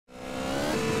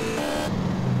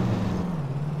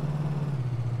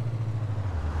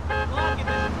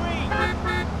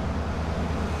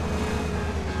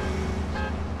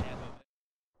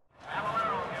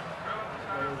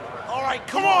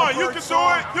can do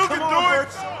it. You can do it.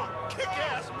 Kick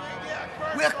ass, man.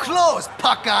 Yeah, We're closed,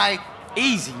 Puckeye.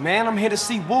 Easy, man. I'm here to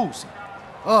see Woozie.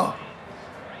 Oh,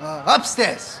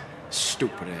 upstairs.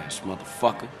 Stupid ass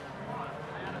motherfucker.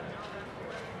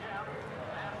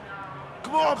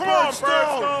 Come on, Stone.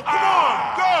 Come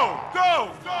on,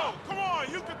 go. Come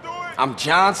on, you can do it. I'm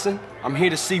Johnson. I'm here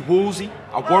to see Woozie.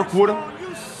 I work with him.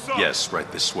 You suck. Yes, right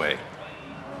this way.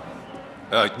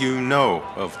 You know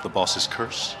of the boss's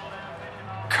curse?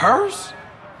 Curse?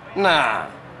 Nah.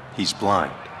 He's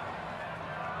blind.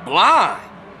 Blind?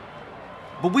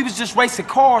 But we was just racing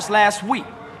cars last week.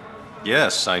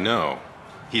 Yes, I know.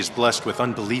 He's blessed with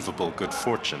unbelievable good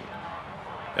fortune.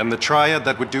 And the triad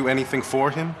that would do anything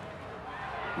for him?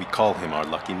 We call him our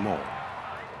lucky mole.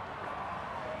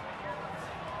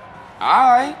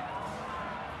 All right.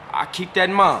 I'll keep that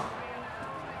in mind.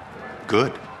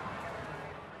 Good.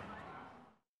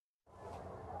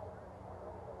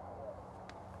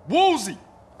 Woozie!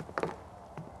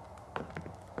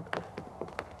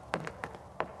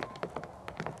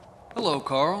 Hello,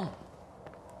 Carl.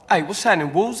 Hey, what's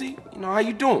happening, Woozie? You know, how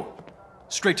you doing?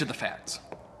 Straight to the facts.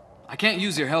 I can't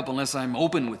use your help unless I'm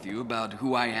open with you about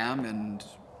who I am and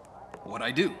what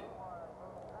I do.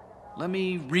 Let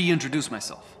me reintroduce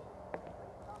myself.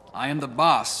 I am the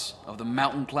boss of the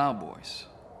Mountain Cloud Boys.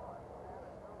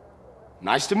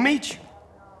 Nice to meet you.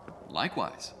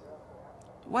 Likewise.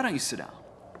 Why don't you sit down?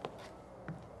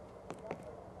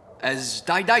 As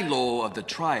Daidailo of the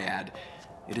Triad,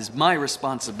 it is my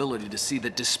responsibility to see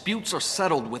that disputes are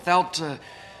settled without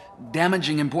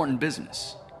damaging important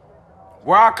business.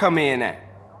 Where I come in at?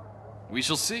 We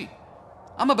shall see.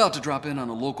 I'm about to drop in on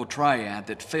a local triad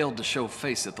that failed to show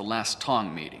face at the last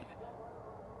Tong meeting.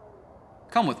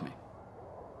 Come with me,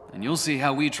 and you'll see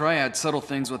how we triads settle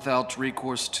things without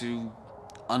recourse to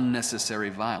unnecessary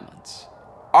violence.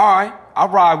 All right, I'll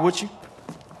ride with you.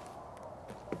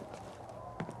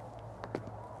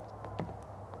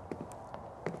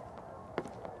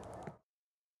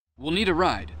 We'll need a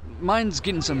ride. Mine's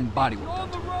getting some body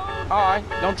work done. All right,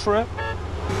 don't trip.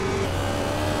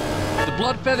 The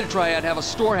Blood Feather Triad have a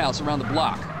storehouse around the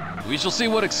block. We shall see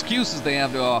what excuses they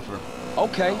have to offer.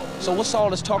 Okay, so what's all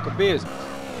this talk of business?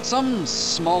 Some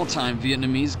small-time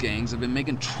Vietnamese gangs have been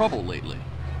making trouble lately.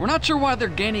 We're not sure why they're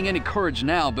gaining any courage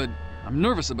now, but I'm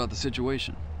nervous about the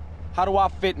situation. How do I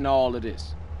fit in all of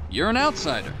this? You're an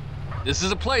outsider. This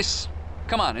is a place.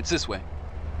 Come on, it's this way.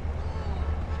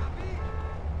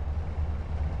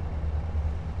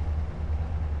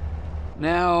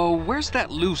 Now, where's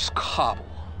that loose cobble?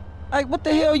 Hey, what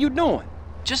the hell you doing?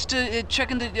 Just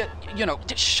checking the,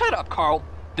 shut up, Carl.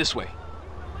 This way.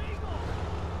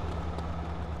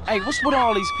 Hey, what's with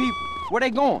all these people? Where they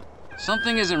going?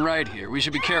 Something isn't right here. We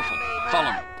should be careful.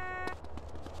 Follow me.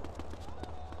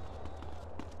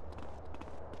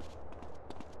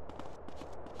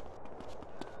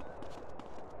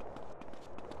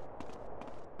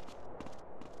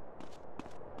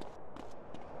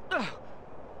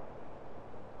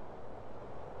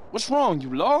 What's wrong?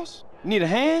 You lost? Need a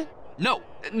hand? No.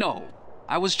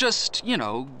 I was just,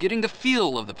 getting the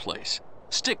feel of the place.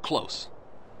 Stick close.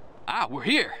 Ah, we're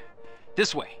here.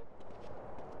 This way.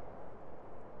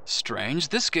 Strange,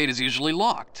 this gate is usually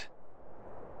locked.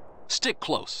 Stick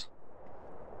close.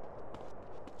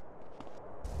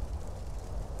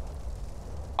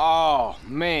 Oh,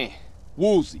 man.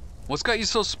 Woozie. What's got you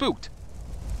so spooked?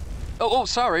 Oh,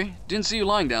 sorry. Didn't see you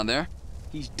lying down there.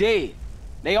 He's dead.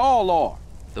 They all are.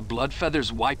 The Blood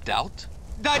Feathers wiped out?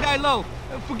 Dai,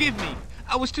 forgive me.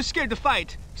 I was too scared to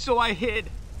fight, so I hid.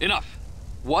 Enough.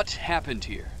 What happened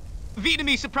here?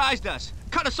 Vietnamese surprised us,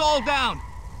 cut us all down.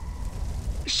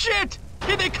 Shit!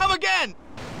 Here they come again!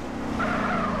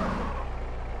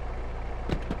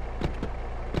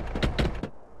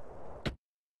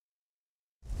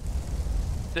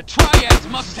 The Triads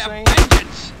must have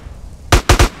vengeance!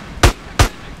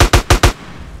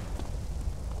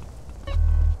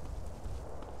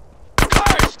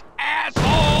 Cursed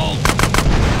asshole!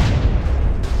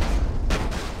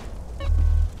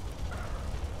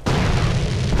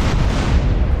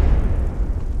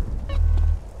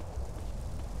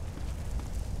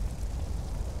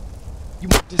 You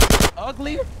make this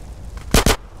uglier?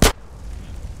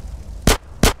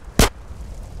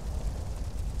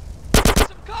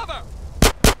 Some cover!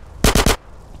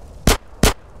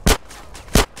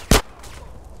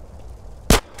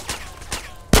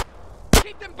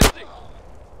 Keep them busy!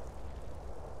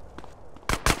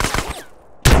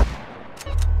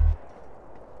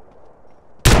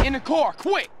 In the car,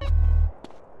 quick!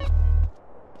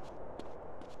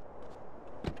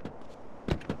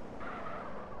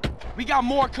 We got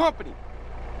more company.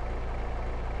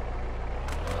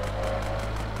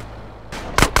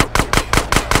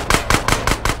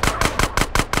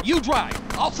 You drive.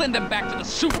 I'll send them back to the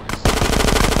sewers.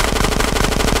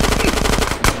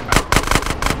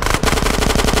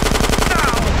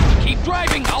 Keep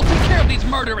driving. I'll take care of these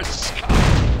murderous scum.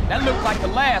 That looked like the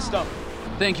last of them.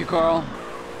 Thank you, Carl.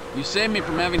 You saved me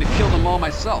from having to kill them all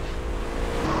myself.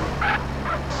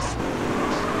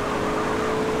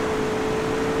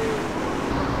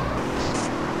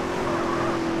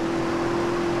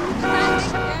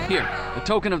 Here, a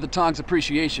token of the Tong's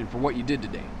appreciation for what you did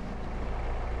today.